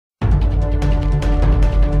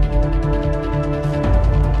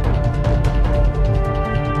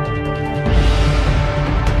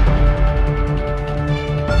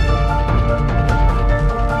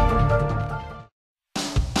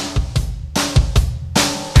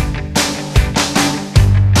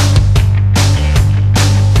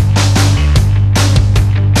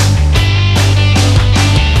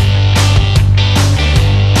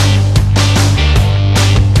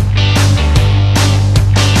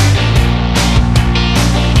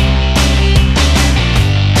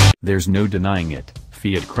There's no denying it,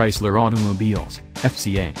 Fiat Chrysler Automobiles,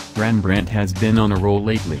 FCA, Ram brand has been on a roll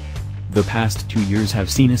lately. The past 2 years have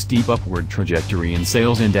seen a steep upward trajectory in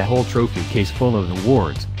sales and a whole trophy case full of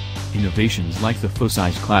awards. Innovations like the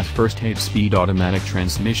full-size class first 8-speed automatic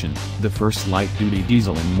transmission, the first light-duty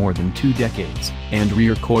diesel in more than 2 decades, and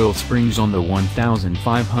rear coil springs on the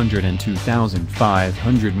 1500 and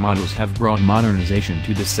 2500 models have brought modernization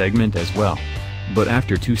to the segment as well. But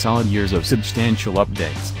after 2 solid years of substantial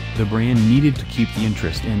updates, the brand needed to keep the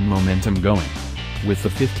interest and momentum going. With the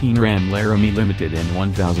 15 Ram Laramie Limited and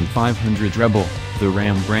 1500 Rebel, the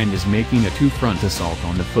Ram brand is making a two-front assault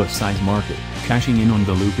on the full-size market, cashing in on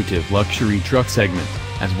the lucrative luxury truck segment,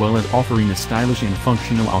 as well as offering a stylish and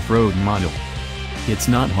functional off-road model. It's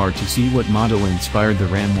not hard to see what model inspired the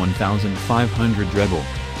Ram 1500 Rebel.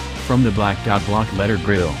 From the blacked-out block letter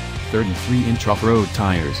grille, 33-inch off-road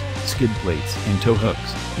tires, skid plates and tow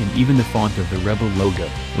hooks, and even the font of the Rebel logo,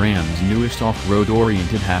 Ram's newest off-road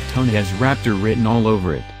oriented half-ton has Raptor written all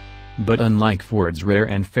over it. But unlike Ford's rare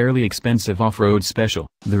and fairly expensive off-road special,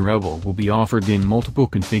 the Rebel will be offered in multiple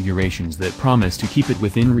configurations that promise to keep it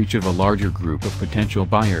within reach of a larger group of potential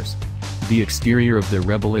buyers. The exterior of the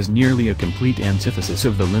Rebel is nearly a complete antithesis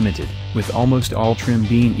of the Limited, with almost all trim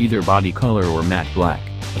being either body color or matte black,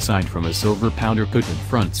 aside from a silver powder-coated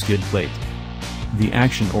front skid plate. The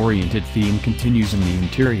action-oriented theme continues in the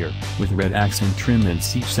interior, with red accent trim and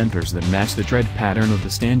seat centers that match the tread pattern of the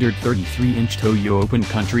standard 33-inch Toyo Open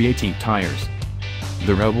Country 18 tires.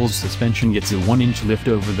 The Rebel's suspension gets a 1-inch lift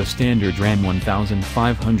over the standard Ram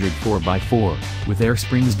 1500 4x4, with air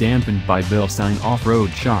springs dampened by Bilstein off-road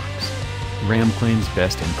shocks. Ram claims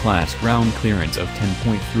best-in-class ground clearance of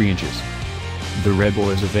 10.3 inches. The Rebel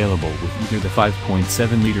is available with either the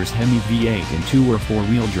 5.7 liters Hemi V8 in 2 or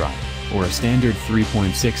 4-wheel drive, or a standard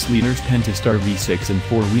 3.6 liters Pentastar V6 and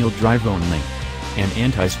 4-wheel drive only. An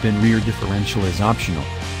anti-spin rear differential is optional.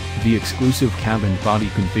 The exclusive cabin body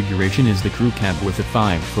configuration is the crew cab with a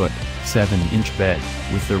 5-foot, 7-inch bed,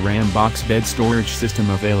 with the Ram box bed storage system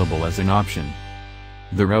available as an option.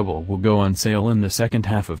 The Rebel will go on sale in the second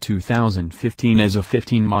half of 2015 as a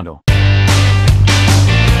 15 model.